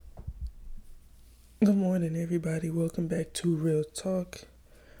Good morning, everybody. Welcome back to Real Talk.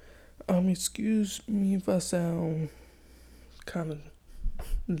 Excuse me if I sound kind of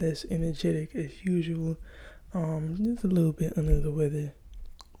less energetic as usual. Just a little bit under the weather.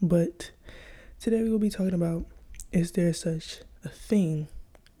 But today we will be talking about, is there such a thing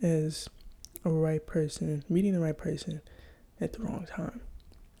as meeting the right person at the wrong time?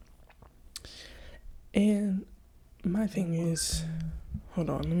 And my thing is, hold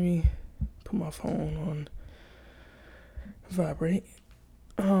on, let me put my phone on vibrate.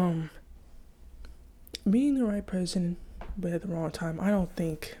 Meeting the right person but at the wrong time, I don't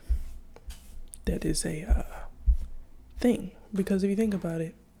think that is a thing. Because if you think about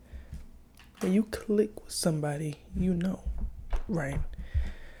it, when you click with somebody, right?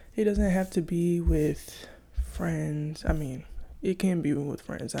 It doesn't have to be with friends. It can be with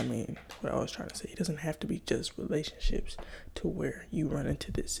friends. What I was trying to say, it doesn't have to be just relationships to where you run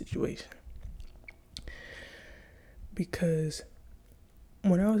into this situation. Because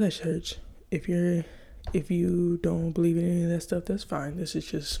when I was at church, if you don't believe in any of that stuff, that's fine. This is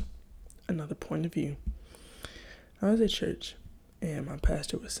just another point of view. I was at church and my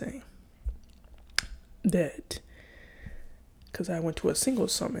pastor was saying that, because I went to a single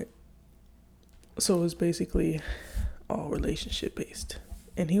summit, so it was basically all relationship based.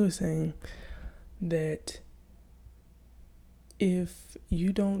 And he was saying that if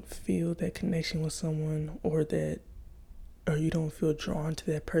you don't feel that connection with someone, or you don't feel drawn to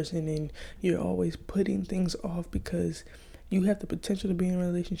that person, and you're always putting things off because you have the potential to be in a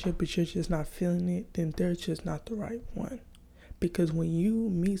relationship but you're just not feeling it, then they're just not the right one. Because when you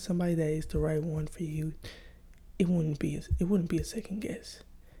meet somebody that is the right one for you, it wouldn't be a second guess.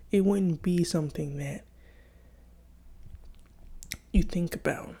 It wouldn't be something that you think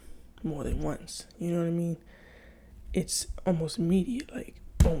about more than once. You know what I mean? It's almost immediate, like,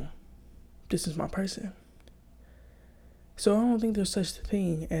 boom, this is my person. So I don't think there's such a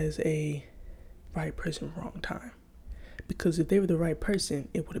thing as a right person, wrong time. Because if they were the right person,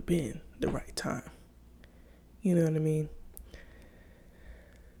 it would have been the right time. You know what I mean?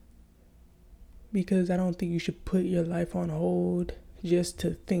 Because I don't think you should put your life on hold just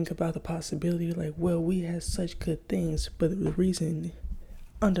to think about the possibility, like, well, we had such good things, but the reason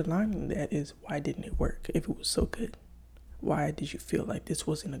underlining that is, why didn't it work if it was so good? Why did you feel like this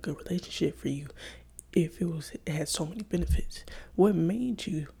wasn't a good relationship for you if it had so many benefits? What made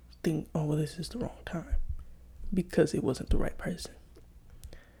you think, oh, well, this is the wrong time? Because it wasn't the right person.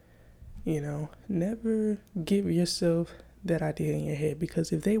 Never give yourself that idea in your head,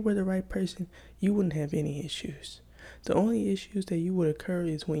 because if they were the right person, you wouldn't have any issues. The only issues that you would occur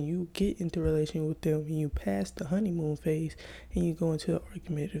is when you get into a relationship with them and you pass the honeymoon phase and you go into the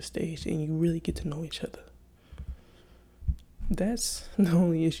argumentative stage and you really get to know each other. That's the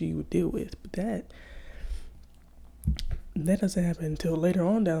only issue you would deal with. But that doesn't happen until later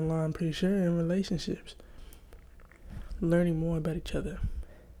on down the line, I'm pretty sure, in relationships. Learning more about each other.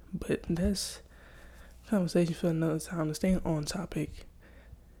 But that's conversation for another time. To stay on topic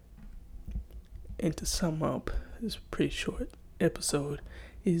and to sum up this pretty short episode,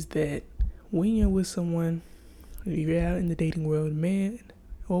 is that when you're with someone, if you're out in the dating world, man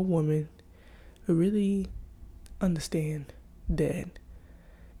or woman, really understand that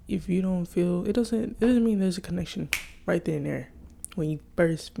if you don't feel, it doesn't mean there's a connection right there and there when you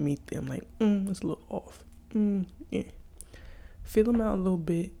first meet them. Like, it's a little off. Yeah. Feel them out a little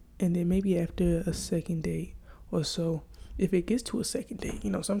bit, and then maybe after a second date or so, if it gets to a second date,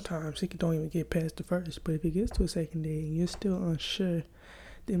 sometimes it don't even get past the first, but if it gets to a second date and you're still unsure,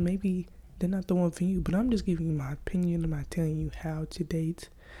 then maybe they're not the one for you. But I'm just giving you my opinion. I'm not telling you how to date.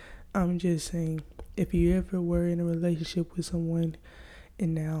 I'm just saying, if you ever were in a relationship with someone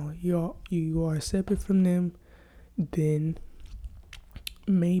and now you are separate from them, then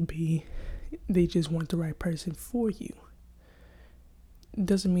maybe they just weren't the right person for you. It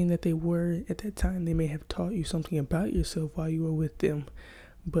doesn't mean that they were at that time. They may have taught you something about yourself while you were with them,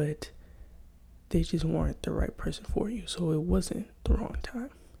 but they just weren't the right person for you. So it wasn't the wrong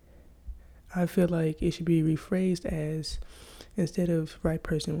time. I feel like it should be rephrased as, instead of right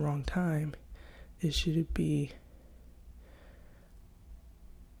person, wrong time, it should be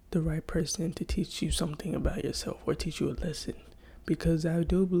the right person to teach you something about yourself or teach you a lesson. Because I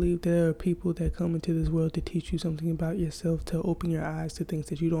do believe there are people that come into this world to teach you something about yourself, to open your eyes to things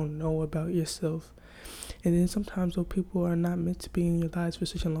that you don't know about yourself. And then sometimes those people are not meant to be in your lives for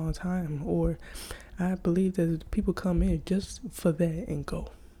such a long time. Or I believe that people come in just for that and go.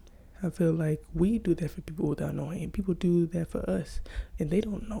 I feel like we do that for people without knowing, and people do that for us and they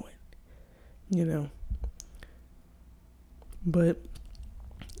don't know it. But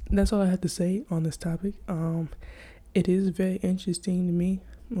that's all I have to say on this topic. It is very interesting to me.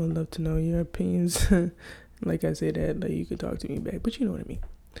 I would love to know your opinions. Like I said that, like you could talk to me back, but you know what I mean.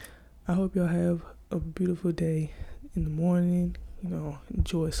 I hope y'all have a beautiful day in the morning.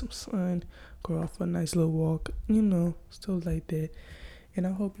 Enjoy some sun, go out for a nice little walk, stuff like that. And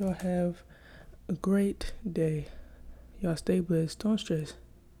I hope y'all have a great day. Y'all stay blessed, don't stress,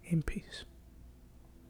 and peace.